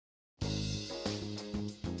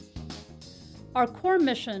Our core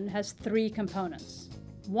mission has three components.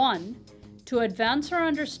 One, to advance our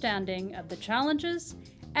understanding of the challenges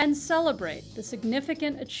and celebrate the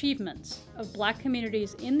significant achievements of Black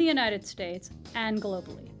communities in the United States and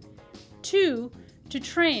globally. Two, to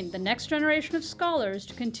train the next generation of scholars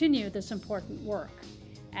to continue this important work.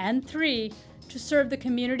 And three, to serve the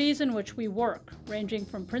communities in which we work, ranging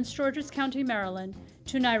from Prince George's County, Maryland,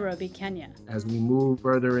 to Nairobi, Kenya. As we move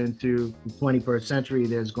further into the 21st century,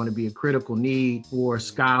 there's going to be a critical need for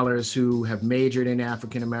scholars who have majored in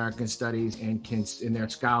African American studies and can, in their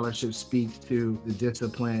scholarship, speak to the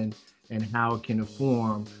discipline and how it can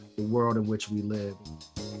inform the world in which we live.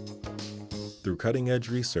 Through cutting-edge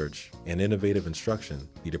research and innovative instruction,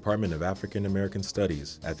 the Department of African American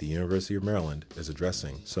Studies at the University of Maryland is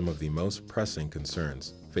addressing some of the most pressing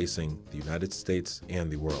concerns facing the United States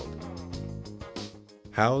and the world.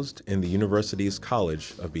 Housed in the university's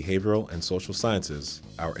College of Behavioral and Social Sciences,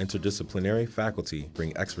 our interdisciplinary faculty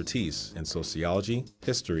bring expertise in sociology,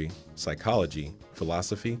 history, psychology,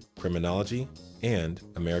 philosophy, criminology, and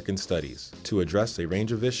American Studies to address a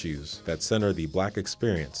range of issues that center the Black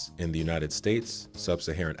experience in the United States,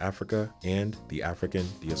 Sub-Saharan Africa, and the African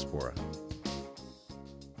diaspora.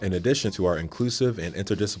 In addition to our inclusive and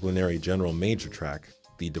interdisciplinary general major track,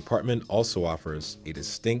 the department also offers a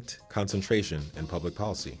distinct concentration in public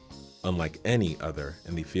policy, unlike any other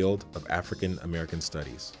in the field of African American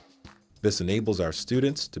studies. This enables our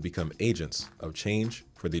students to become agents of change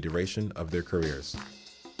for the duration of their careers.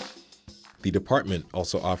 The department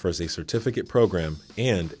also offers a certificate program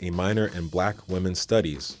and a minor in Black Women's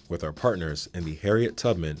Studies with our partners in the Harriet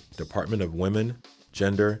Tubman Department of Women,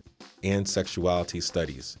 Gender, and Sexuality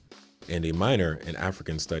Studies, and a minor in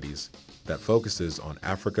African Studies that focuses on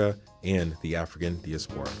Africa and the African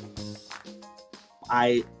diaspora.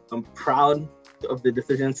 I am proud of the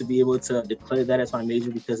decision to be able to declare that as my major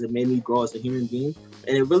because it made me grow as a human being.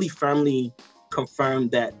 And it really firmly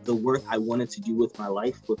confirmed that the work I wanted to do with my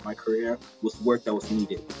life, with my career, was work that was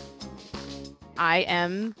needed. I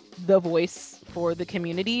am the voice for the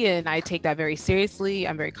community, and I take that very seriously.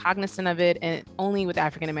 I'm very cognizant of it, and only with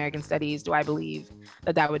African American Studies do I believe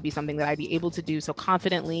that that would be something that I'd be able to do so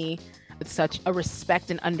confidently, with such a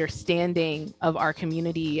respect and understanding of our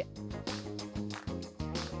community.